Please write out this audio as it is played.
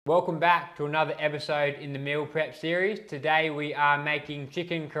Welcome back to another episode in the meal prep series. Today we are making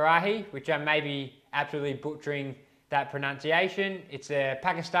chicken karahi, which I may be absolutely butchering that pronunciation. It's a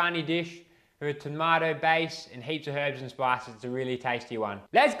Pakistani dish with a tomato base and heaps of herbs and spices. It's a really tasty one.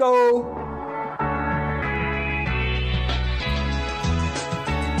 Let's go!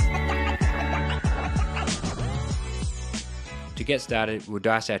 To get started, we'll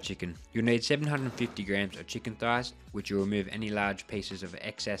dice our chicken. You'll need 750 grams of chicken thighs, which you'll remove any large pieces of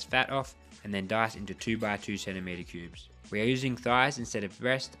excess fat off, and then dice into 2 by 2 centimeter cubes. We are using thighs instead of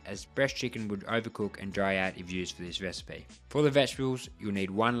breast, as breast chicken would overcook and dry out if used for this recipe. For the vegetables, you'll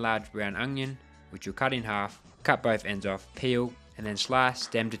need 1 large brown onion, which you'll cut in half, cut both ends off, peel, and then slice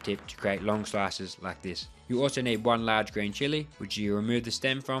stem to tip to create long slices like this. You also need 1 large green chilli, which you remove the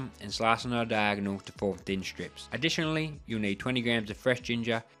stem from and slice on a diagonal to form thin strips. Additionally, you'll need 20 grams of fresh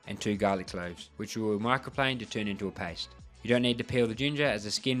ginger and 2 garlic cloves, which you will microplane to turn into a paste. You don't need to peel the ginger as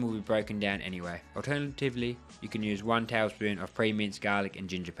the skin will be broken down anyway. Alternatively, you can use 1 tablespoon of pre-minced garlic and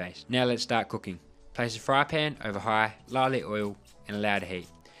ginger paste. Now let's start cooking. Place a fry pan over high, lightly oil and allow to heat.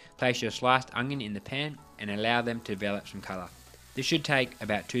 Place your sliced onion in the pan and allow them to develop some colour. This should take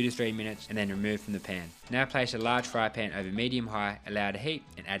about 2 to 3 minutes and then remove from the pan. Now place a large fry pan over medium-high, allow to heat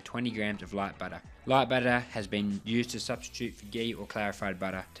and add 20 grams of light butter. Light butter has been used to substitute for ghee or clarified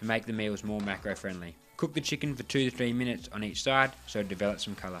butter to make the meals more macro-friendly. Cook the chicken for 2 to 3 minutes on each side so it develops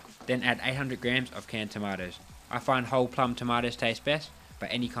some colour. Then add 800 grams of canned tomatoes. I find whole plum tomatoes taste best, but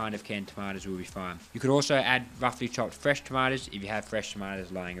any kind of canned tomatoes will be fine. You could also add roughly chopped fresh tomatoes if you have fresh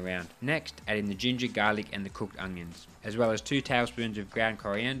tomatoes lying around. Next, add in the ginger, garlic and the cooked onions, as well as 2 tablespoons of ground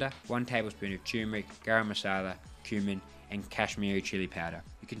coriander, 1 tablespoon of turmeric, garam masala, cumin and kasmiri chilli powder.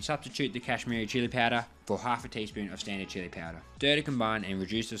 You can substitute the kasmiri chilli powder for half a teaspoon of standard chilli powder. Stir to combine and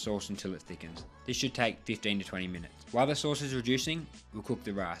reduce the sauce until it thickens. This should take 15 to 20 minutes. While the sauce is reducing, we'll cook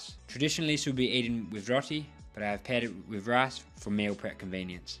the rice. Traditionally this will be eaten with roti, but I have paired it with rice for meal prep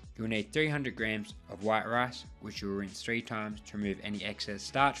convenience. You'll need 300 grams of white rice, which you'll rinse 3 times to remove any excess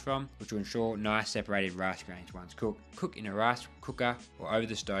starch from, which will ensure nice separated rice grains once cooked. Cook in a rice cooker or over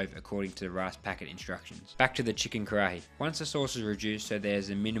the stove according to the rice packet instructions. Back to the chicken karahi. Once the sauce is reduced so there's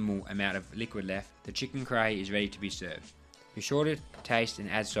a minimal amount of liquid left, the chicken karahi is ready to be served. Be sure to taste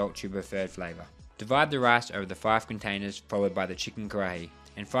and add salt to your preferred flavour. Divide the rice over the 5 containers followed by the chicken karahi.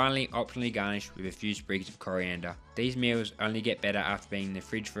 And finally, optionally garnish with a few sprigs of coriander. These meals only get better after being in the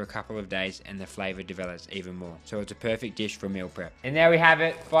fridge for a couple of days and the flavour develops even more. So it's a perfect dish for meal prep. And there we have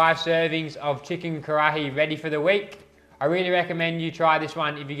it, 5 servings of chicken karahi ready for the week. I really recommend you try this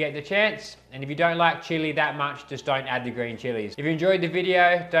one if you get the chance. And if you don't like chilli that much, just don't add the green chilies. If you enjoyed the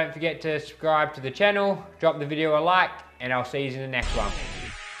video, don't forget to subscribe to the channel, drop the video a like, and I'll see you in the next one.